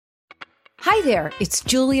Hi there, it's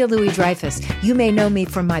Julia Louis-Dreyfus. You may know me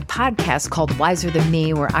from my podcast called Wiser Than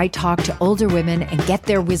Me, where I talk to older women and get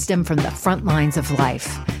their wisdom from the front lines of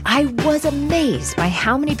life. I was amazed by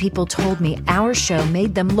how many people told me our show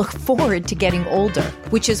made them look forward to getting older,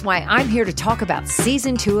 which is why I'm here to talk about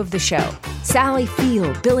season 2 of the show. Sally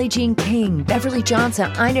Field, Billie Jean King, Beverly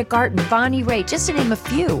Johnson, Ina Garten, Bonnie Raitt, just to name a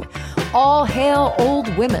few. All hail old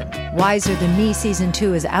women. Wiser Than Me season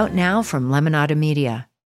 2 is out now from Lemonada Media.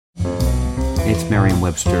 It's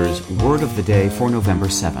Merriam-Webster's Word of the Day for November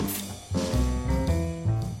 7th.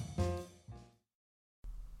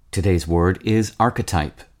 Today's word is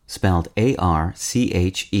archetype, spelled A-R-C-H-E-T-Y-P-E.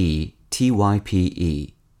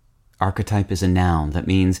 Archetype is a noun that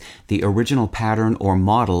means the original pattern or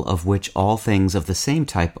model of which all things of the same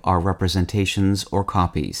type are representations or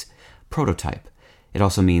copies. Prototype. It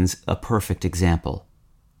also means a perfect example.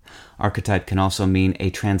 Archetype can also mean a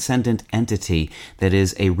transcendent entity that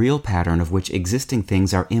is a real pattern of which existing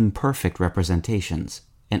things are imperfect representations,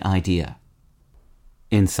 an idea.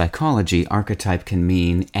 In psychology, archetype can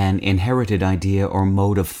mean an inherited idea or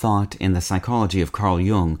mode of thought in the psychology of Carl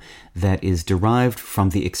Jung that is derived from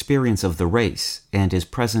the experience of the race and is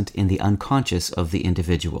present in the unconscious of the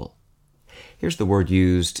individual. Here's the word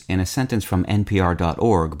used in a sentence from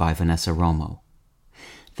NPR.org by Vanessa Romo.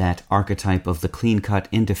 That archetype of the clean-cut,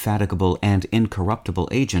 indefatigable, and incorruptible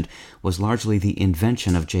agent was largely the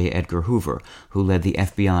invention of J. Edgar Hoover, who led the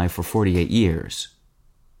FBI for 48 years.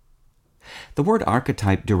 The word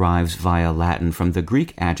archetype derives via Latin from the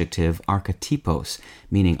Greek adjective archetypos,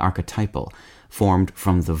 meaning archetypal, formed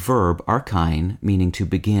from the verb archein, meaning to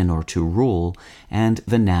begin or to rule, and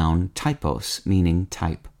the noun typos, meaning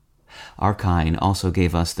type. Archein also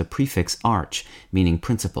gave us the prefix arch, meaning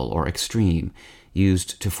principal or extreme,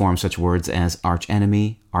 used to form such words as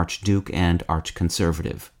archenemy, archduke, and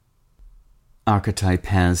archconservative. Archetype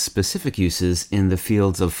has specific uses in the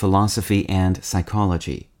fields of philosophy and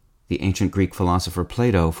psychology. The ancient Greek philosopher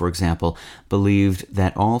Plato, for example, believed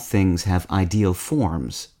that all things have ideal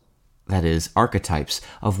forms, that is, archetypes,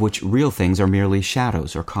 of which real things are merely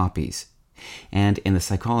shadows or copies. And in the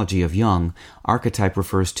psychology of Jung, archetype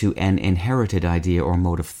refers to an inherited idea or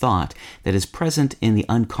mode of thought that is present in the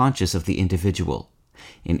unconscious of the individual.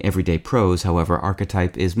 In everyday prose, however,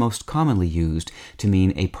 archetype is most commonly used to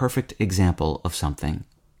mean a perfect example of something.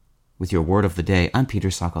 With your word of the day, I'm Peter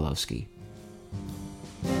Sokolowski.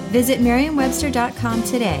 Visit Merriam-Webster.com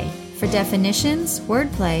today for definitions,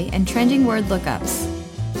 wordplay, and trending word lookups.